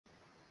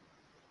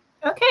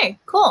Okay,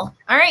 cool.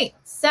 All right.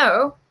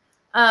 So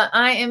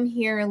I am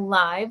here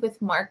live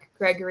with Mark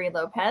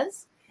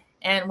Lopez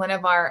and one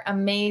of our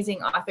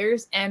amazing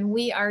authors. And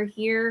we are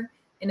here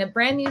in a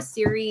brand new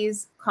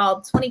series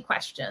called 20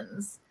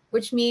 Questions,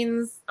 which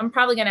means I'm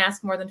probably going to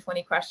ask more than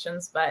 20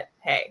 questions, but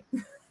hey,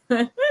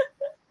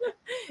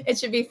 it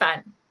should be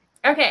fun.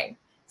 Okay.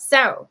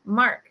 So,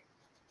 Mark,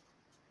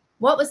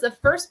 what was the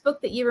first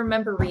book that you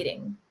remember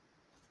reading?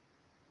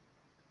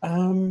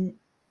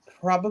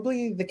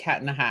 Probably The Cat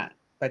in the Hat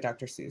by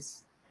Dr.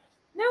 Seuss.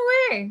 No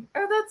way.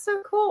 Oh, that's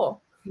so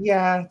cool.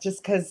 Yeah,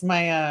 just because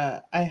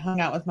I hung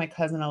out with my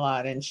cousin a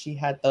lot, and she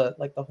had the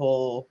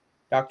whole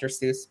Dr.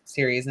 Seuss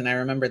series, and I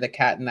remember The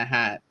Cat in the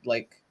Hat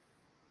like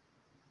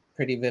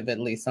pretty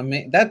vividly. So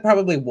that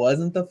probably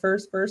wasn't the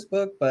first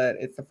book, but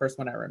it's the first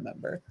one I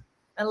remember.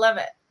 I love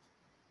it.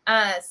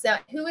 So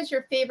who is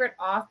your favorite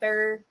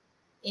author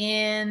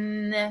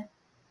in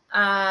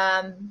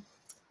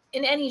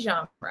any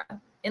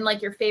genre, in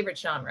like your favorite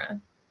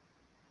genre?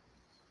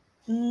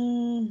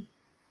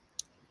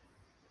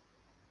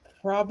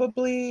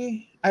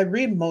 Probably I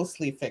read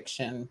mostly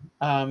fiction,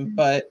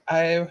 but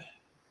I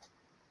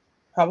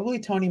probably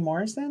Toni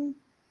Morrison.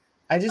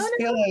 I just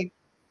feel like,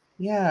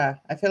 yeah,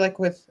 I feel like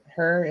with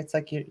her, it's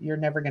like you're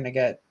never gonna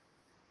get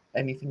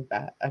anything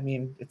bad. I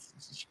mean,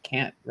 she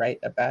can't write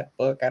a bad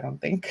book, I don't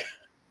think.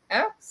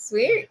 Oh,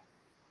 sweet.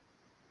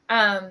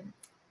 Who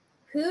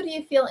do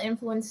you feel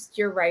influenced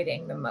your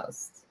writing the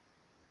most?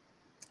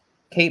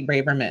 Kate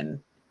Braverman.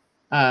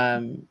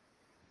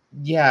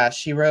 Yeah,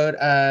 she wrote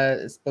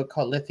this book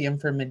called Lithium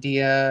for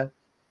Medea.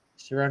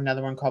 She wrote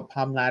another one called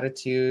Palm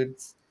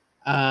Latitudes.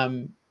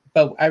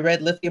 But I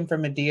read Lithium for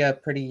Medea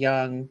pretty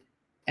young,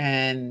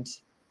 and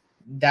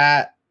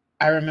that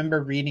I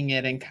remember reading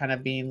it and kind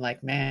of being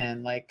like,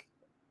 man, like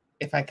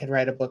if I could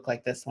write a book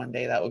like this one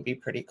day, that would be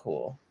pretty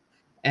cool.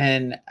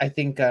 And I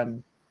think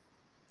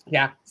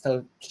yeah,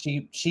 so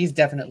she's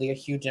definitely a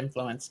huge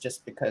influence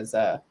just because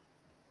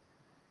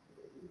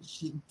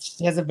she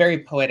has a very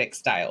poetic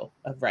style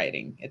of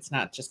writing. It's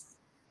not just,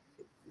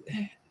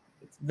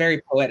 it's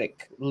very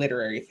poetic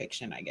literary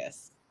fiction, I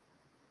guess.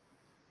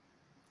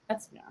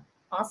 That's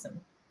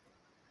awesome.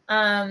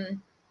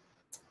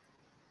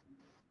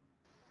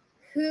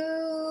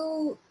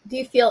 Who do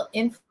you feel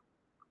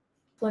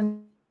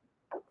influenced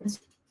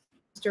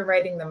your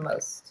writing the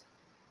most?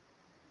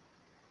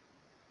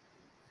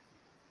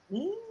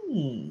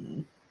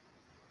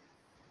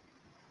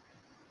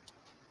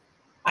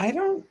 I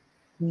don't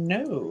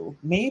know.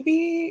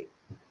 Maybe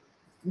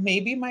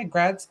my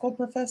grad school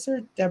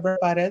professor, Deborah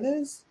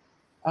Paredes.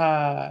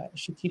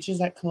 She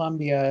teaches at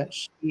Columbia.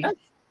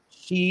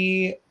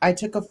 I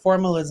took a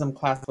formalism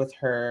class with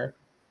her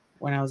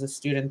when I was a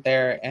student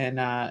there,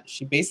 and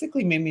she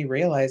basically made me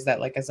realize that,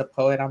 like, as a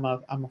poet, I'm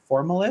a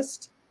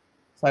formalist,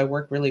 so I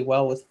work really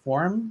well with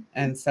form,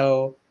 and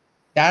so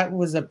that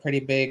was a pretty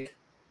big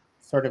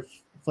sort of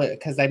flip,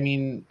 because I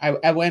mean,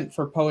 I went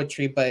for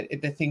poetry, but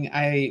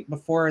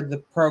before the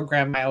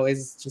program, I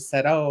always just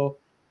said, oh,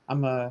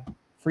 I'm a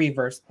free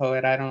verse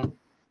poet. I don't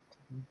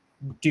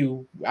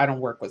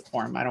work with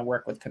form. I don't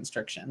work with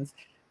constrictions.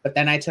 But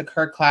then I took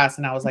her class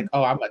and I was like,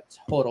 oh, I'm a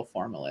total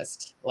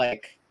formalist.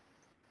 Like,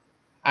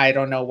 I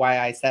don't know why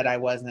I said I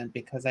wasn't,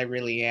 because I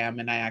really am.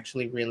 And I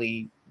actually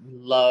really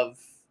love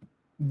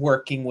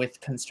working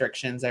with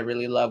constrictions. I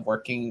really love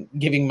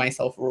giving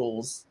myself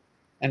rules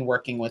and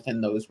working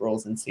within those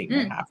rules and seeing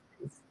what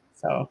happens.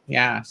 So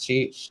yeah,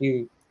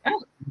 she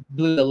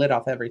blew the lid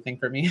off everything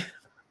for me.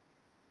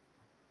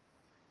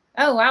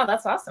 Oh, wow.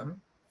 That's awesome.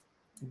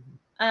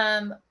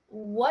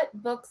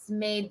 What books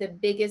made the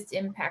biggest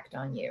impact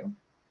on you?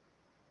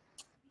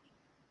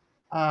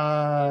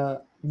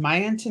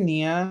 My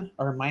Antonia,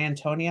 I don't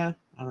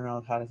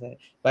know how to say it,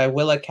 by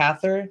Willa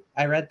Cather.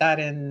 I read that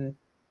in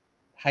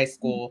high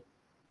school,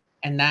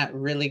 and that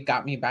really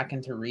got me back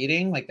into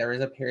reading. Like, there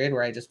was a period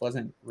where I just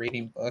wasn't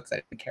reading books.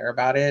 I didn't care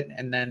about it.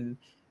 And then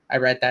I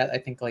read that, I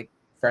think, like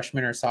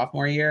freshman or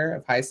sophomore year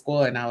of high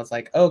school, and I was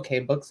like, okay,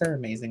 books are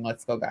amazing.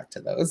 Let's go back to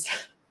those.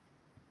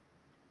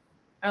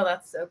 Oh,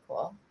 that's so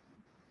cool.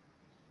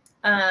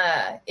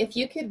 If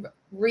you could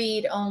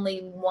read only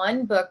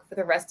one book for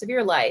the rest of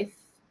your life,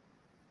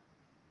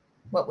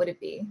 what would it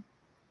be?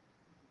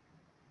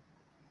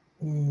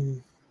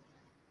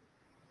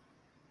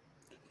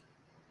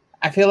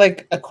 I feel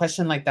like a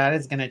question like that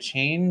is going to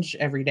change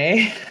every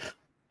day.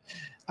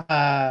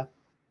 Right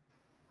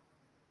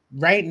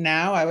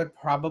now, I would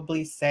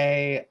probably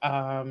say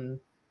The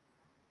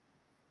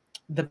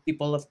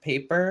People of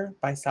Paper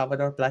by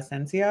Salvador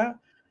Plasencia.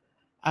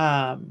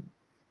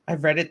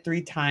 I've read it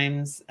 3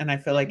 times, and I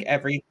feel like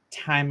every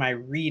time I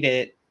read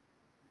it,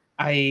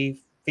 I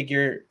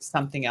figure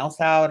something else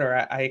out, or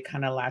I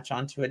kind of latch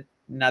onto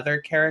another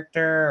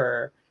character,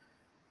 or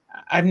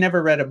I've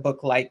never read a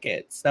book like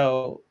it.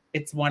 So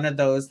it's one of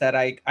those that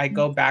I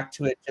go back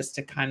to it just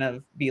to kind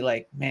of be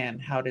like, man,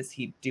 how does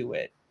he do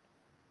it?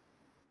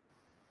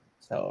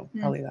 So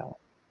probably that one.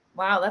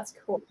 Wow, that's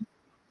cool.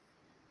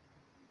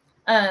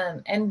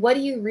 And what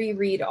do you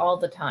reread all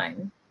the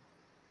time?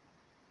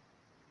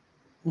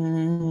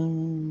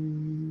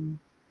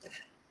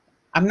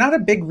 I'm not a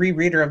big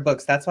rereader of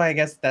books. That's why I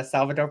guess the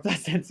Salvador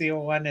Plasencia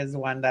one is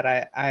one that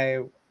I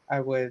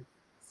would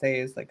say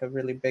is like a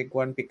really big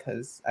one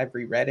because I've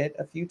reread it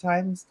a few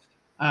times.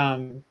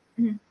 Mhm.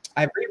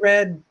 I've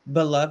reread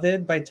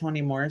Beloved by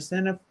Toni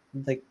Morrison.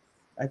 Like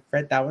I've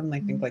read that one, I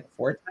think, Mhm. like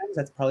 4 times.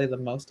 That's probably the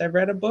most I've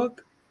read a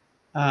book.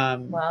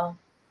 Wow.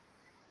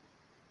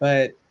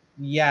 But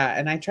yeah,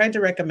 and I tried to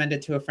recommend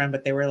it to a friend,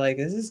 but they were like,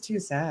 "This is too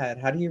sad.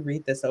 How do you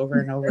read this over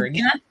and over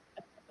again?"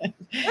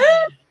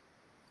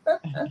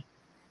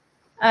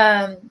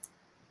 Um,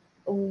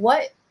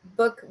 what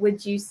book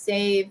would you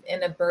save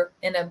in a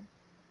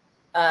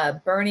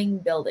burning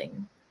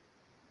building?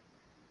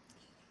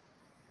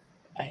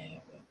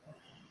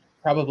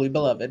 Probably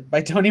Beloved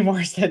by Toni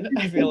Morrison.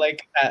 I feel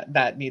like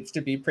that needs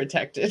to be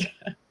protected.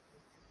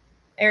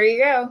 There you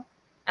go.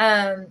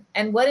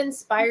 And what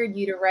inspired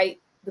you to write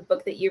the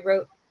book that you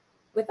wrote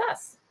with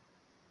us?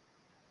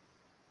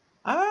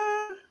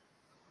 Uh,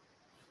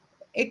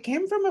 it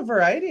came from a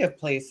variety of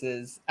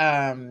places.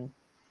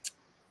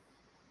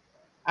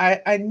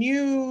 I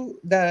knew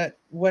that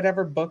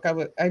whatever book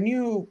I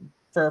knew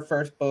for a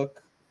first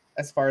book,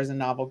 as far as a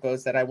novel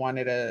goes, that I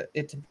wanted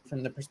it to be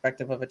from the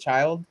perspective of a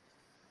child.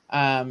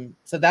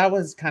 So that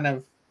was kind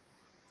of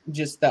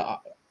just the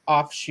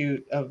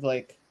offshoot of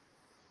like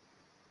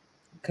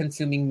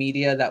consuming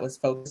media that was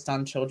focused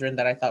on children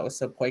that I thought was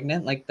so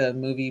poignant. Like the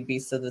movie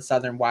Beasts of the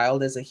Southern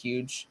Wild is a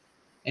huge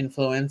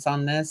influence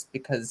on this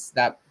because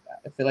that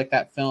I feel like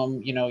that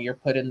film, you're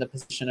put in the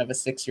position of a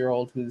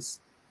 6-year-old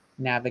who's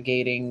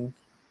navigating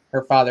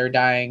her father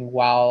dying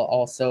while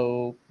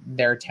also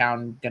their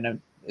town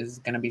is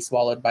gonna be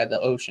swallowed by the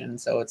ocean.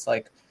 So it's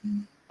like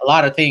a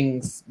lot of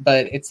things,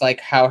 but it's like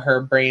how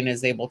her brain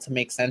is able to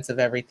make sense of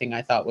everything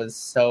I thought was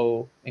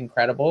so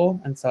incredible.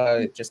 And so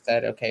I just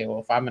said, okay, well,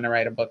 if I'm going to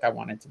write a book, I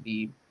want it to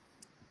be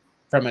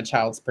from a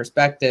child's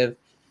perspective.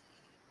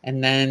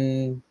 And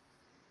then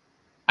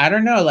I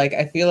don't know, like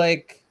I feel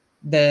like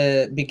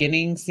the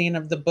beginning scene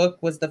of the book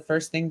was the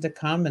first thing to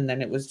come. And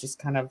then it was just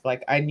kind of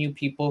like I knew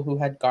people who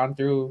had gone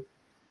through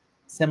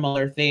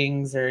similar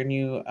things or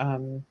knew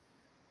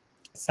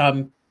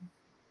some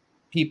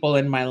people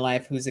in my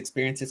life whose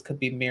experiences could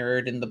be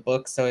mirrored in the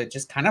book. So it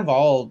just kind of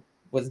all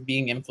was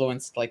being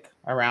influenced like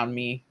around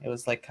me. It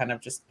was like kind of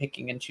just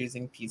picking and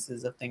choosing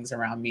pieces of things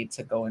around me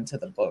to go into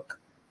the book.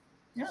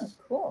 Oh,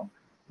 cool.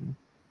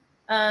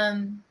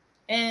 Um,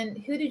 and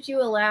who did you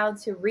allow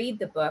to read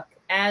the book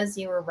as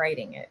you were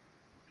writing it?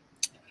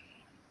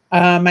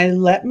 I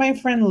let my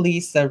friend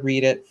Lisa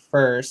read it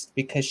first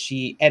because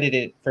she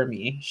edited it for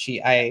me.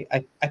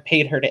 I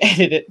paid her to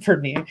edit it for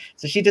me.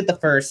 So she did the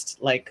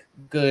first like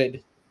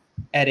good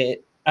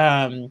edit.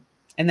 And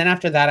then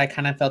after that, I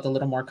kind of felt a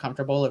little more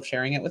comfortable of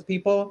sharing it with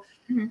people.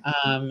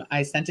 Mhm.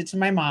 I sent it to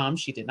my mom.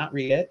 She did not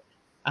read it.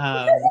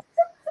 Um,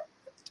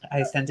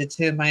 I sent it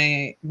to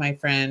my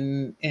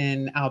friend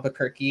in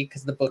Albuquerque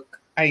because the book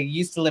I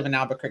used to live in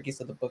Albuquerque,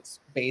 so the book's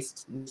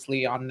based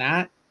loosely on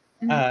that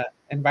Mhm.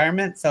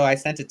 environment. So I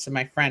sent it to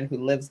my friend who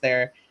lives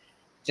there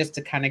just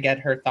to kind of get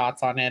her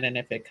thoughts on it and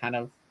if it kind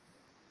of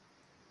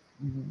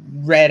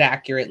read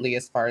accurately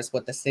as far as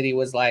what the city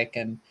was like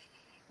and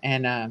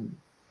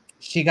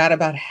she got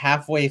about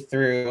halfway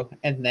through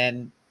and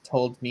then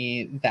told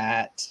me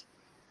that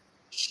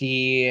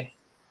she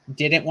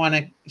didn't want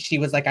to she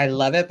was like I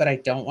love it but I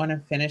don't want to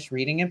finish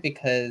reading it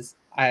because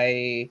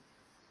I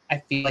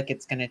feel like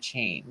it's going to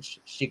change.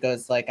 She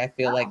goes like I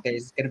feel like Oh,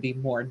 there's going to be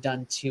more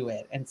done to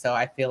it and so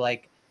I feel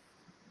like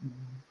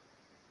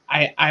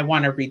I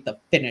want to read the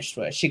finished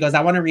one. She goes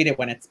I want to read it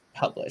when it's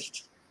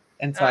published.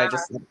 And so I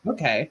just said,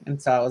 okay.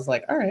 And so I was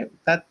like, all right,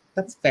 that's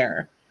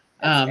fair.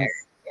 that's fair. Um,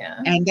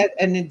 Yeah.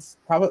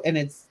 and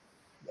it's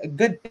a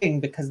good thing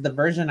because the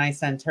version I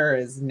sent her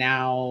is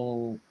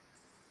now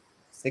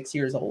 6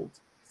 years old.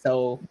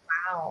 So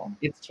Wow.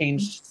 it's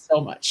changed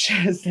so much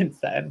since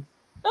then.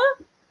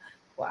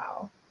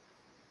 Wow.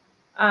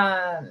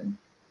 Um,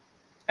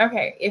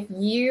 okay. If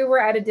you were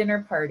at a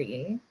dinner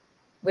party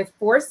with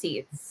 4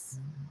 seats,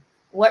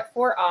 what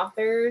 4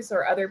 authors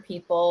or other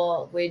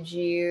people would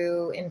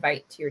you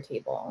invite to your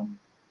table?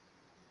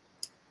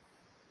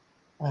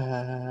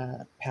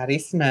 Patti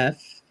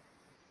Smith,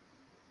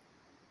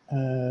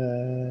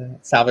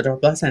 Salvador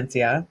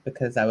Plasencia,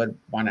 because I would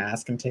want to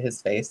ask him to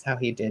his face how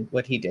he did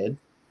what he did.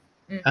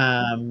 Mm.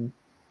 Um,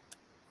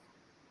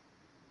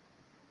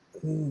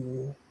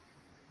 ooh,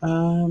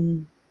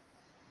 um,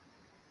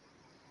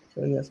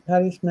 so yes,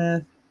 Patti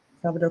Smith,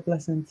 Salvador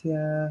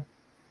Plasencia,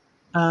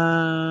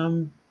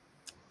 um,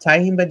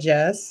 Tahimba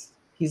Jess.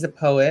 He's a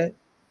poet.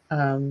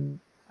 Um,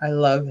 I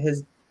love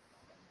his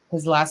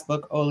last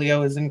book,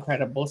 Olio, is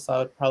incredible. So I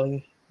would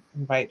probably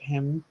invite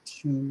him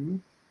too.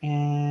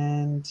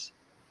 And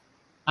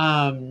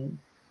um,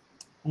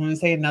 I'm going to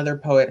say another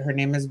poet. Her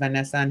name is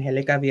Vanessa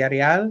Angelica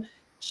Villarreal.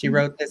 She Mhm.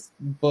 wrote this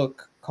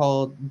book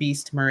called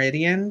Beast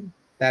Meridian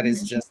that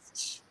is Mhm.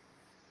 just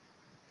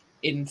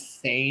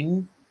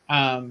insane.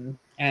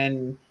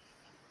 And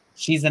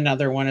she's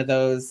another one of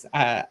those.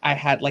 I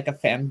had like a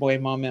fanboy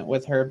moment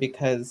with her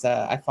because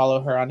I follow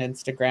her on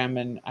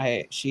Instagram, and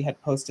she had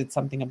posted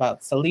something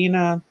about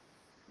Selena.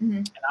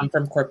 And I'm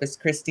from Corpus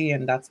Christi,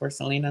 and that's where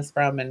Selena's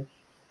from. And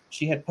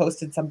she had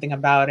posted something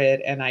about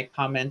it, and I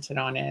commented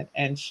on it,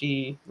 and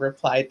she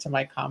replied to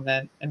my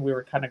comment, and we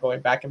were kind of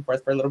going back and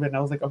forth for a little bit. And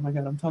I was like, "Oh my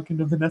god, I'm talking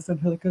to Vanessa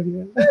Angelica."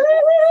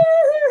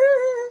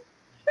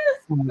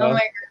 Oh my god,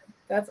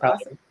 that's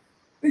awesome.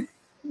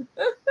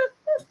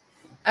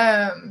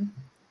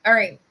 All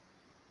right,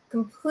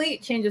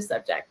 complete change of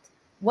subject.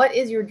 What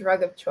is your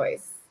drug of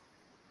choice?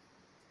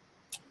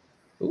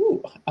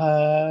 Ooh,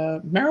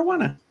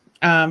 marijuana.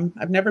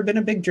 I've never been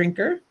a big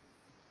drinker.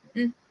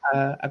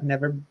 I've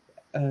never,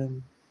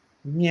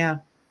 yeah,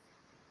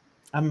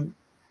 I'm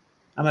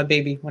a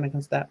baby when it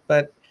comes to that,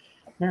 but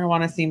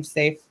marijuana seems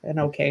safe and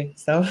okay.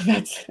 So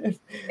that's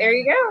there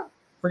you go.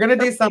 We're gonna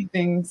do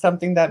something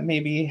that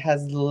maybe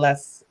has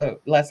less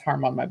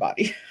harm on my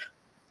body.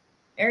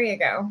 There you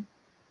go.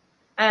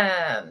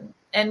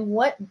 And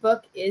what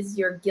book is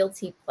your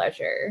guilty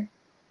pleasure?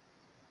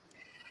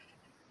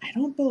 I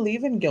don't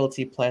believe in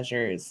guilty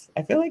pleasures.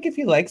 I feel like if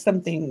you like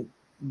something,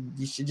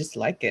 you should just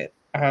like it.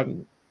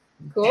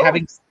 Cool.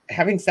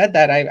 Having said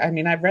that, I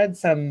mean, I've read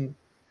some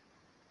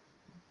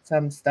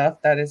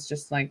stuff that is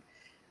just like,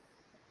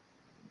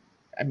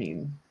 I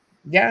mean,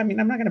 yeah, I mean,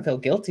 I'm not gonna feel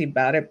guilty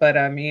about it, but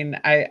I mean,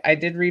 I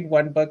did read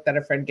one book that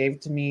a friend gave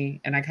to me,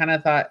 and I kind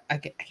of thought I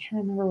can't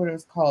remember what it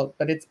was called,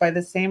 but it's by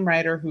the same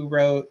writer who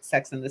wrote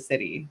Sex and the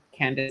City,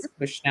 Candace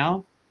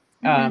Bushnell.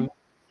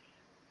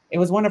 It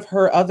was one of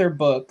her other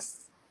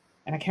books,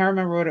 and I can't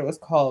remember what it was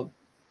called,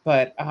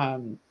 but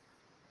it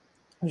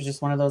was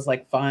just one of those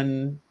like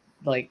fun,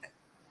 like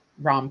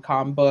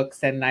rom-com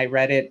books, and I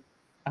read it,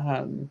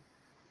 and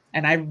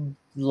I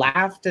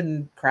laughed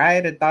and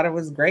cried and thought it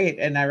was great.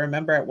 And I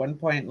remember at one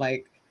point,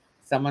 like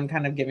someone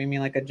kind of giving me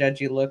like a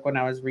judgy look when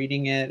I was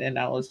reading it, and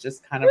I was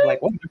just kind of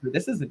like, whatever,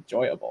 this is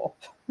enjoyable.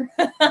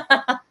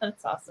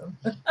 That's awesome.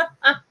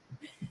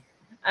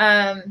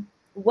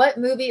 What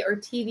movie or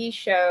TV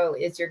show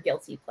is your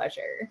guilty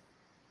pleasure?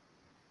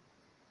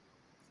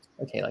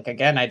 Okay, like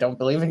again, I don't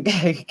believe in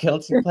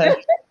guilty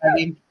pleasure. I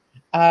mean,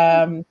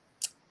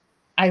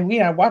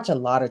 I watch a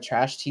lot of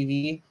trash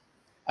TV.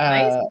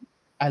 Nice.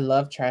 I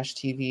love trash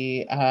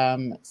TV.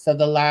 So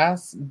the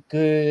last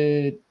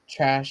good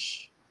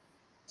trash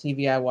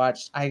TV I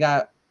watched, I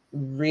got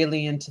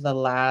really into the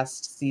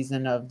last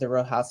season of The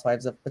Real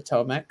Housewives of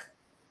Potomac.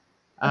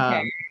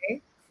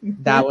 Okay.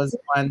 That was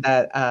one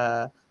that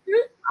I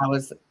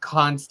was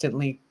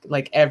constantly,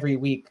 like every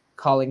week,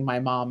 calling my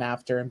mom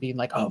after and being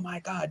like, "Oh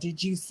my God,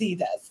 did you see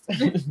this?"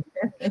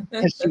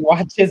 Because she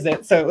watches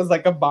it. So it was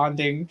like a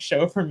bonding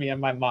show for me and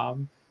my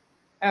mom.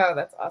 Oh,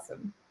 that's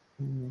awesome.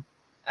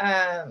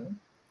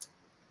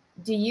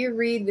 Do you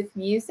read with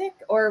music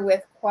or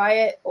with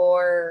quiet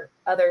or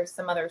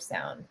some other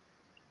sound?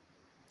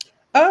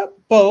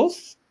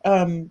 Both.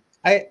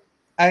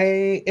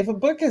 If a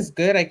book is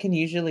good, I can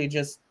usually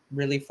just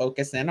really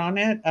focus in on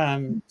it.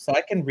 So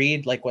I can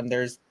read like when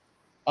there's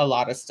a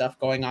lot of stuff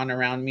going on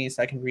around me.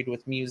 So I can read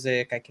with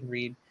music. I can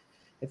read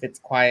if it's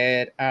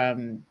quiet.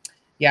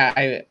 Yeah,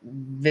 I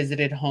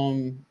visited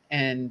home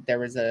and there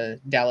was a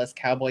Dallas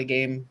Cowboy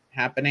game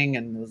happening,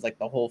 and it was like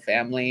the whole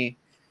family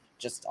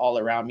just all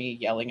around me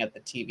yelling at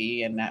the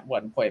TV. And at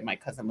one point, my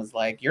cousin was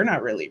like, "You're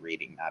not really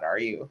reading that, are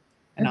you?"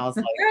 And I was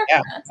like,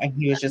 "Yeah." And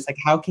he was just like,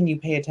 "How can you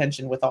pay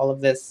attention with all of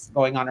this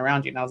going on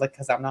around you?" And I was like,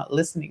 "Because I'm not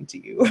listening to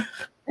you."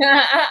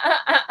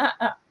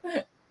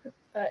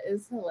 That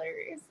is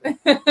hilarious.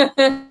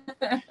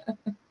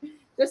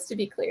 Just to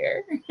be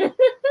clear.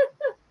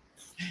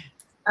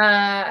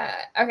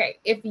 Okay,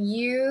 if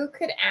you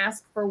could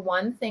ask for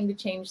one thing to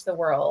change the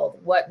world,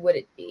 what would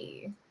it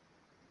be?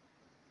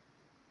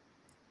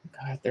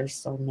 God, there's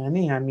so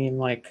many. I mean,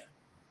 like,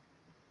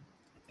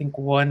 I think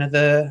one of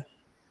the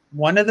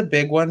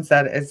big ones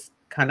that is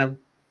kind of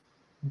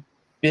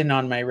been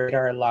on my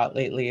radar a lot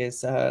lately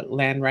is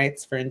land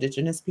rights for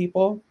Indigenous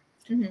people,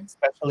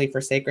 especially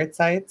for sacred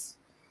sites.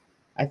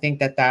 I think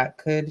that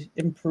could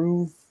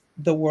improve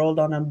the world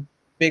on a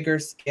bigger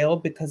scale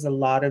because a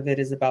lot of it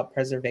is about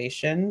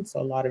preservation. So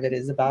a lot of it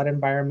is about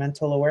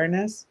environmental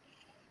awareness.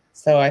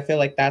 So I feel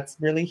like that's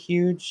really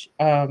huge.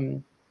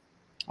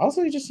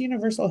 Also, just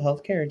universal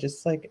healthcare.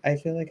 Just like I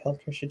feel like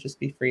healthcare should just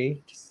be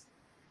free. Just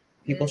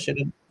people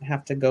shouldn't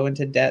have to go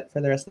into debt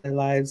for the rest of their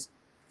lives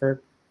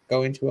for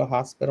going to a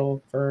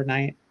hospital for a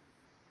night.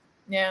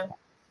 Yeah,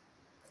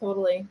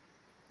 totally.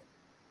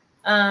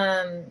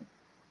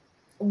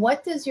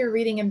 What does your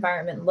reading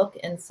environment look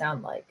and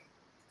sound like?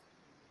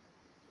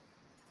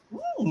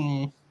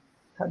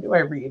 How do I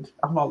read?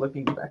 I'm all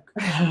looking back.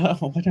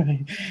 What do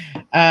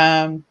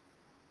I?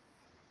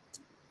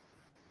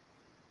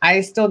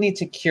 I still need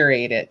to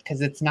curate it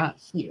because it's not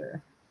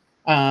here.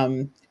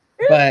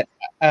 But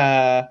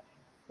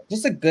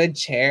just a good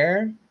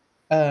chair.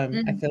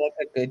 I feel like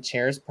a good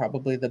chair is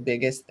probably the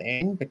biggest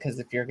thing because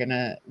if you're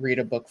gonna read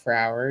a book for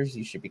hours,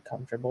 you should be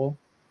comfortable.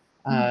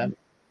 A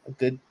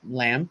good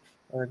lamp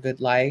or a good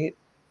light.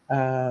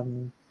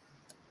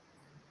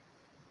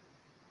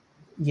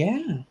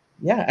 Yeah.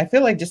 Yeah. I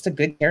feel like just a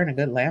good chair and a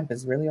good lamp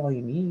is really all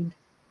you need.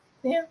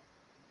 Yeah,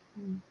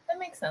 that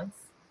makes sense.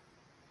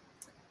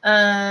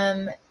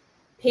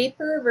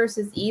 Paper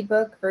versus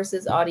ebook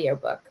versus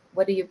audiobook.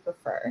 What do you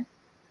prefer?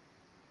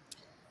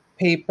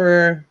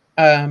 Paper.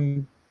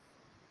 I'm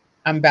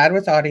bad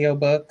with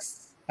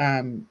audiobooks.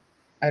 I'm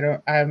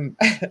I'm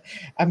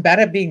bad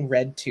at being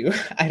read to.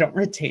 I don't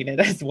retain it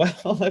as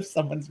well if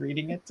someone's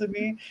reading it to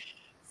me.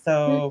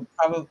 So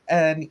probably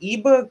an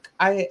ebook,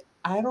 I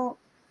don't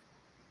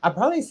I'll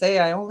probably say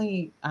I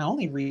only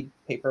read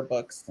paper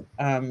books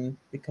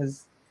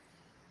because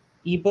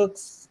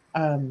ebooks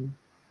I'm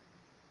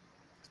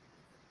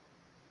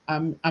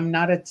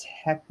not a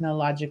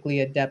technologically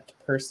adept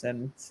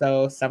person.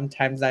 So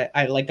sometimes I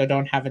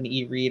don't have an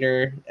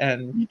e-reader,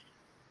 and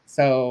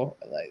so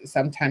like,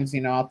 sometimes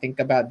I'll think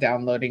about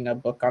downloading a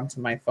book onto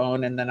my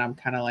phone, and then I'm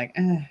kind of like,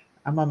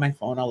 I'm on my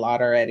phone a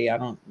lot already. I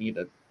don't need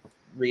to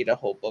read a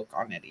whole book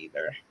on it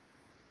either.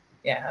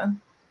 Yeah.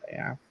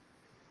 Yeah.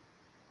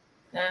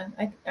 Yeah,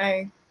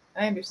 I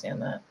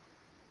understand that.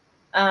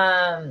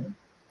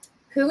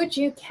 Who would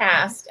you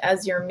cast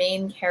as your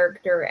main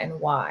character and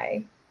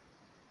why?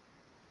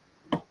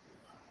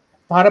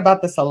 Thought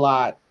about this a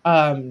lot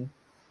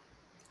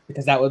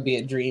because that would be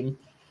a dream.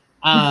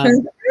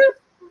 Um,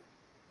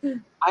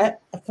 I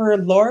For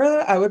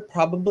Laura, I would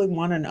probably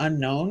want an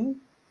unknown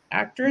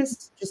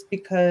actress just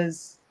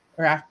because,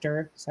 or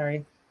actor,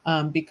 sorry,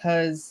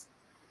 because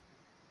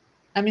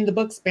I mean the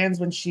book spans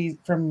when she's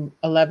from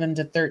 11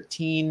 to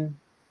 13,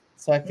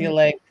 so I feel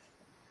like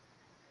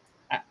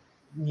I-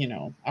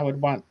 I would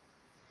want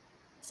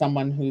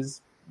someone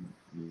who's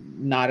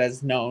not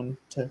as known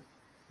to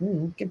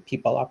give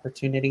people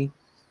opportunity.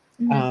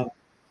 Mm-hmm. Um,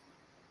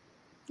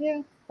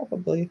 yeah,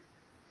 probably.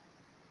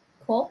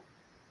 Cool.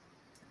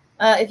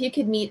 If you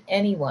could meet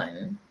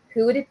anyone,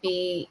 who would it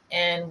be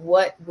and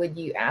what would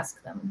you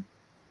ask them?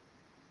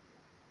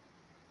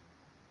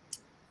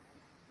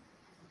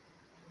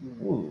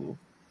 Ooh,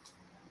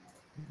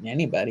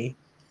 anybody.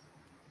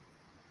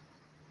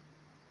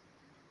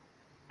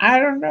 I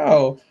don't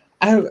know.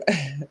 I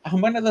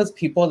I'm one of those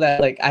people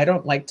that like I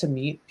don't like to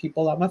meet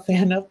people I'm a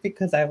fan of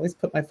because I always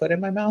put my foot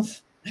in my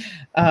mouth.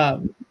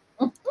 Um,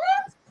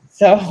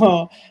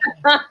 so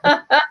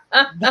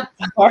that's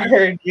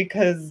hard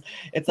because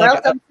it's like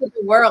Welcome to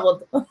the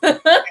world.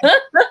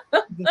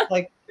 it's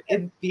like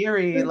in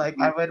theory, like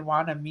I would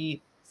want to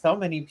meet so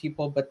many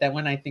people, but then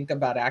when I think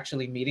about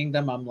actually meeting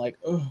them, I'm like,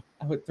 oh,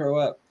 I would throw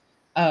up.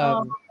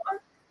 Oh,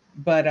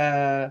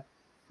 But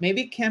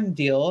maybe Kim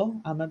Deal.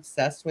 I'm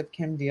obsessed with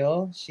Kim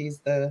Deal. She's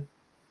the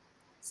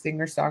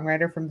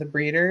singer-songwriter from the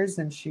Breeders,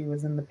 and she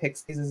was in the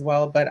Pixies as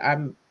well. But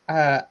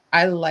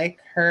I like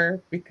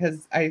her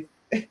because I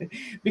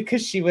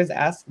because she was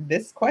asked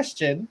this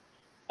question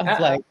of uh-oh.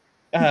 like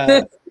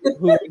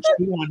who would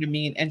she want to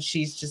meet, and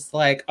she's just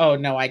like, oh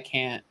no, I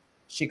can't.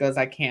 She goes,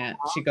 I can't.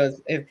 She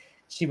goes, if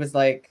she was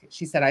like,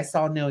 she said, I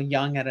saw Neil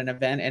Young at an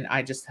event and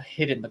I just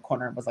hid in the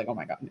corner and was like, oh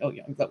my God, Neil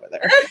Young's over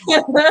there.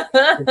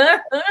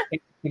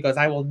 He goes,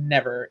 I will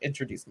never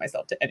introduce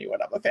myself to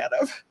anyone I'm a fan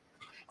of.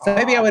 So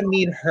maybe I would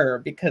meet her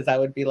because I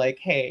would be like,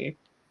 hey,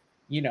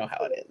 you know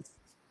how it is.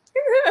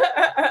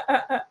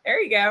 There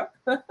you go.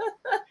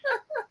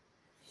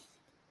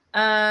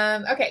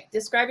 Okay,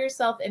 describe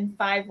yourself in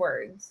 5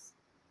 words.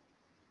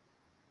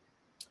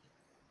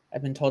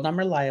 I've been told I'm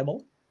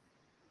reliable.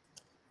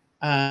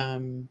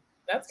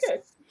 That's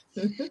good.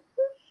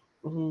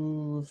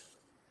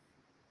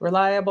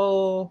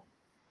 Reliable.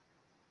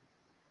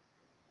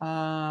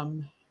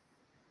 Kind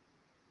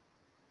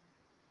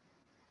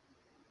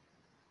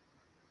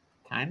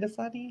of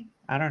funny.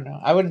 I don't know.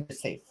 I wouldn't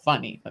say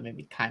funny, but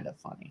maybe kind of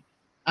funny.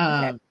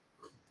 Okay.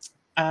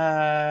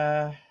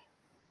 Uh,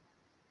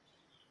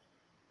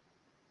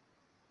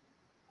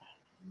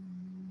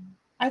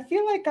 I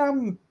feel like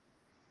I'm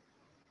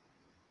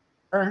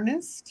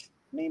earnest,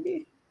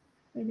 maybe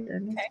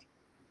earnest. Okay.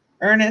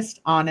 Earnest,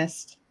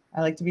 honest.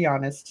 I like to be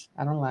honest.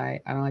 I don't lie.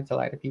 I don't like to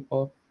lie to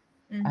people.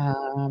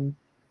 Mm.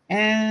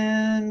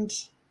 And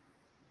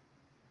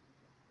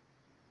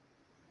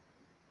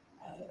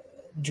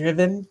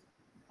driven.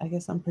 I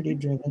guess I'm pretty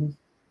driven.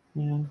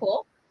 Yeah.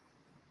 Cool.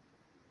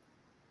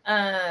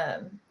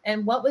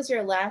 And what was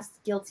your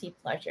last guilty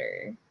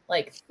pleasure?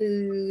 Like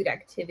food,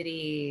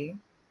 activity,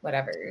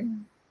 whatever.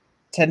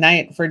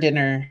 Tonight for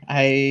dinner,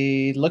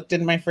 I looked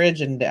in my fridge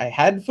and I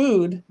had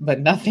food, but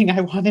nothing I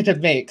wanted to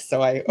make,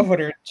 so I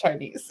ordered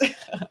Chinese.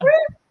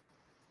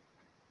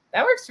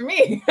 That works for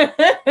me.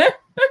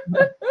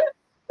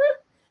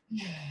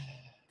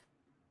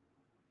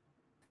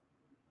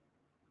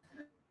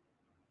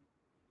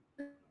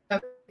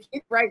 If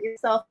you write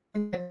yourself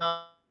in a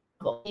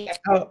novel,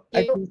 Oh,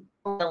 you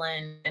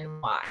villain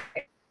and why?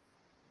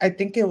 I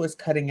think it was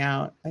cutting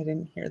out. I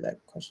didn't hear that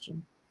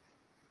question.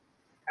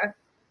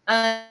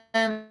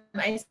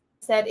 I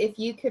said, if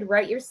you could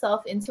write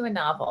yourself into a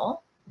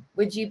novel,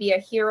 would you be a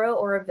hero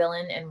or a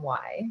villain and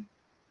why?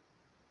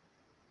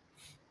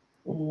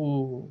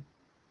 Ooh.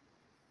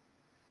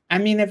 I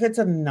mean, if it's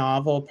a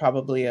novel,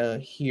 probably a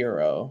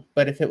hero.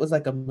 But if it was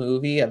like a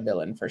movie, a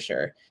villain for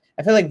sure.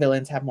 I feel like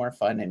villains have more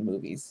fun in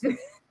movies,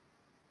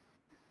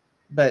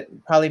 but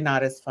probably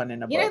not as fun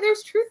in a You know, book.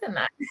 there's truth in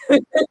that. Yeah.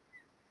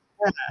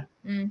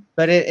 Mm.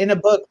 But in a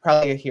book,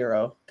 probably a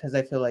hero, because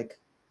I feel like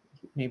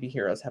maybe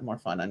heroes have more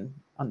fun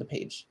on the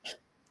page.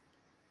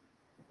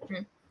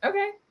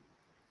 Okay.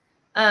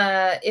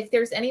 If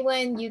there's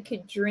anyone you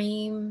could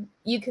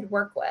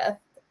work with,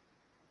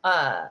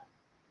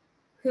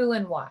 who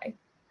and why?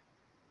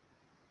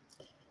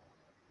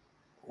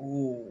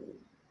 Ooh.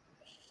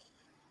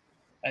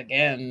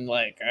 Again,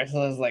 like I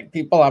was like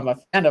people I'm a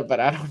fan of, but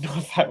I don't know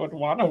if I would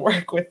want to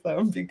work with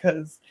them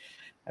because,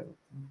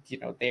 you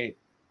know, they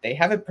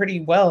have it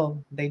pretty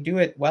well. They do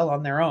it well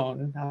on their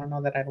own. I don't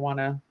know that I'd want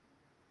to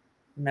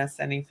mess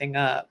anything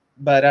up,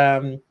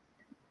 but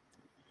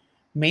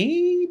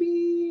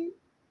maybe.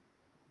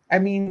 I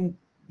mean,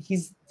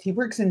 he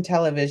works in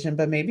television,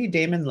 but maybe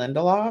Damon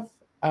Lindelof,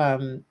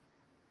 um,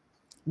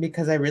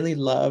 because I really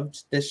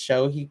loved this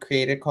show he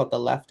created called The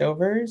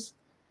Leftovers.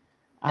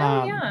 Oh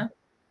Um, yeah,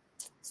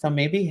 so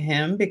maybe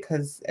him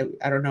because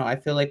I don't know. I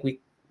feel like we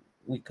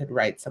could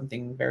write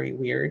something very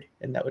weird,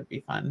 and that would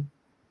be fun.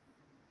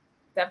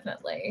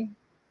 definitely.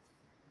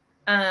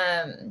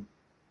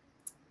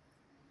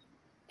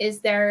 Is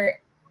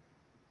there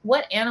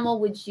what animal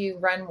would you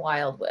run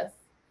wild with?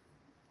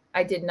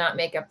 I did not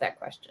make up that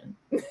question.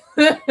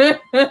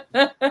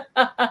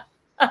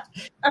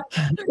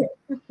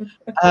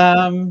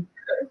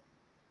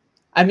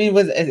 I mean,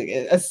 was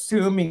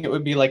assuming it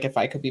would be like if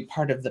I could be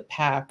part of the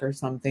pack or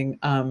something.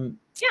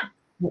 Yeah,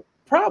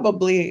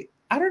 Probably.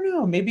 I don't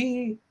know.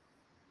 Maybe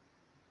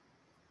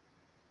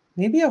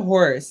a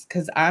horse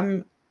because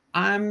I'm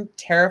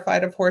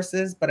terrified of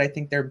horses, but I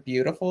think they're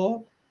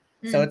beautiful.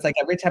 So it's like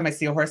every time I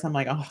see a horse, I'm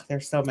like, oh,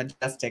 they're so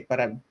majestic, but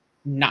I'm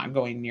not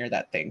going near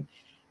that thing.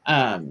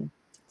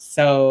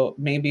 So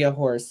maybe a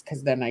horse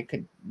because then I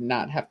could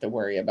not have to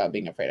worry about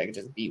being afraid. I could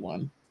just be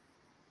one.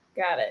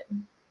 got it.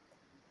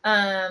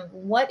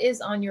 What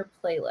is on your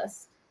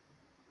playlist?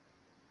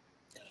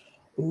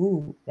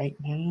 Ooh, right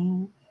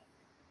now.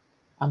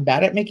 I'm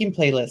bad at making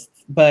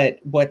playlists, but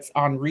what's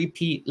on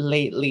repeat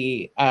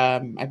lately,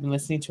 I've been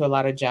listening to a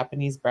lot of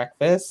Japanese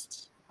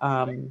breakfast.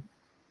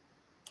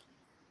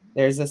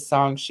 There's a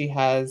song she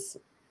has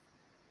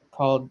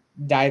called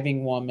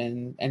Diving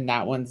Woman, and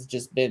that one's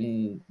just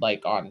been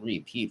like on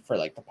repeat for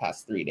like the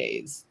past 3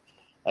 days.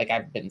 Like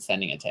I've been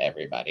sending it to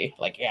everybody.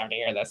 Like you have to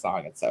hear that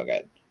song. It's so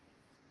good.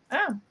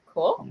 Oh,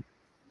 cool.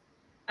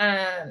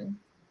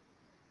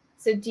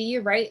 So do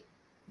you write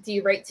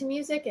to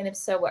music? And if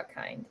so, what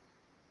kind?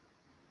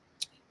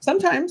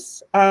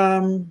 Sometimes.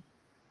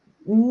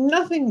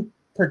 Nothing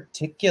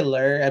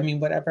particular. I mean,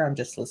 whatever I'm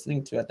just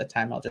listening to at the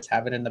time, I'll just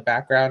have it in the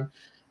background.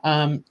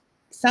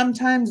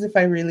 Sometimes if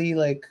I really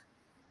like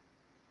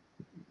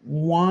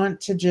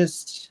want to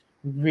just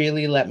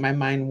really let my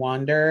mind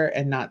wander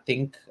and not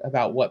think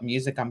about what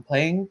music I'm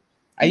playing,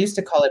 I used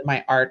to call it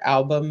my art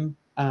album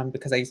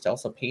because I used to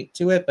also paint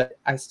to it, but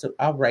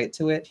I'll write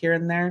to it here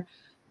and there.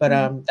 But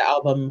the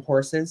album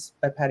Horses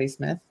by Patti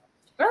Smith.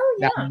 Oh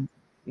yeah.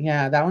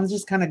 Yeah, that one's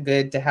just kind of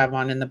good to have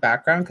on in the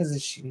background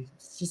because she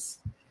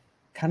just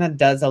kind of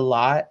does a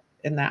lot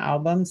in that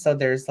album. So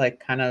there's like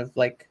kind of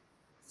like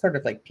sort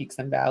of like peaks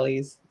and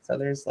valleys. So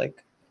there's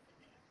like,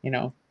 you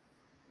know,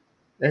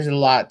 there's a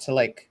lot to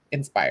like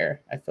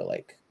inspire, I feel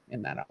like,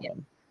 in that album. Yeah,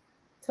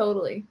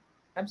 totally.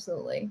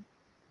 Absolutely.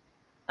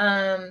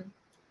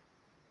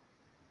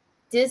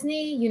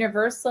 Disney,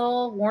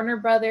 Universal, Warner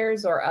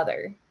Brothers, or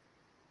other?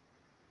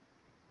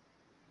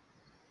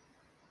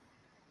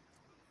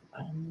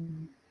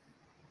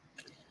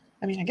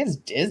 I mean, I guess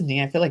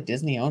Disney. I feel like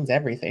Disney owns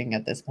everything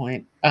at this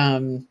point.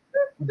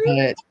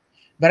 But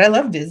I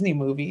love Disney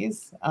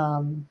movies.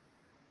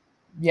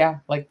 Yeah,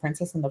 like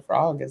Princess and the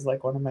Frog is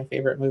like one of my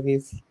favorite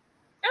movies.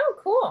 Oh,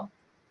 cool.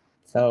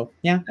 So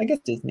yeah, I guess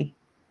Disney.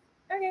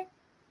 Okay.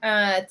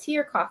 Tea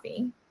or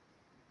coffee?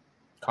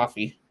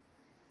 Coffee.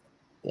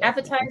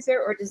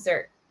 Appetizer or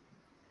dessert?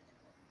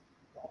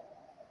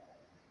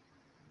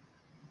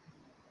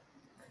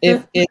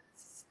 If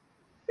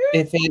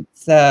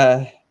it's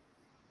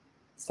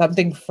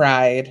something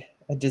fried,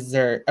 a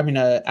dessert, I mean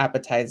a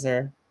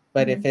appetizer.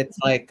 But if it's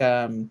like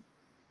a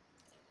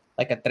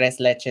tres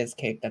leches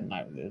cake, then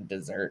not a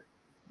dessert.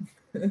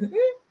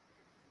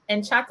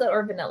 And chocolate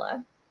or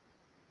vanilla?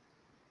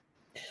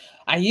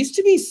 I used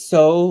to be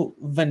so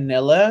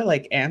vanilla,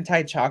 like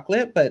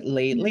anti-chocolate, but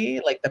lately,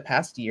 like the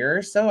past year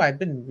or so, I've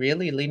been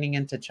really leaning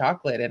into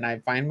chocolate and I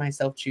find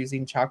myself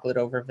choosing chocolate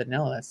over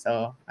vanilla.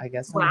 So I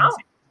guess I'm gonna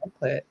say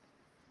chocolate.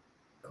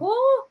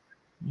 Cool.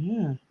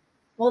 Yeah.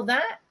 Well,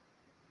 that's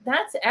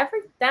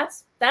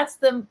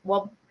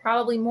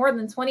probably more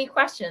than 20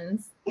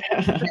 questions.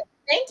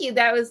 Thank you.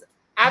 That was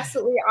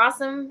absolutely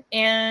awesome.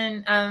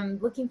 And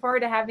looking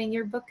forward to having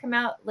your book come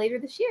out later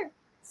this year.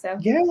 So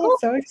yeah, cool.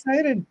 so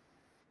excited.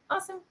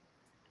 Awesome.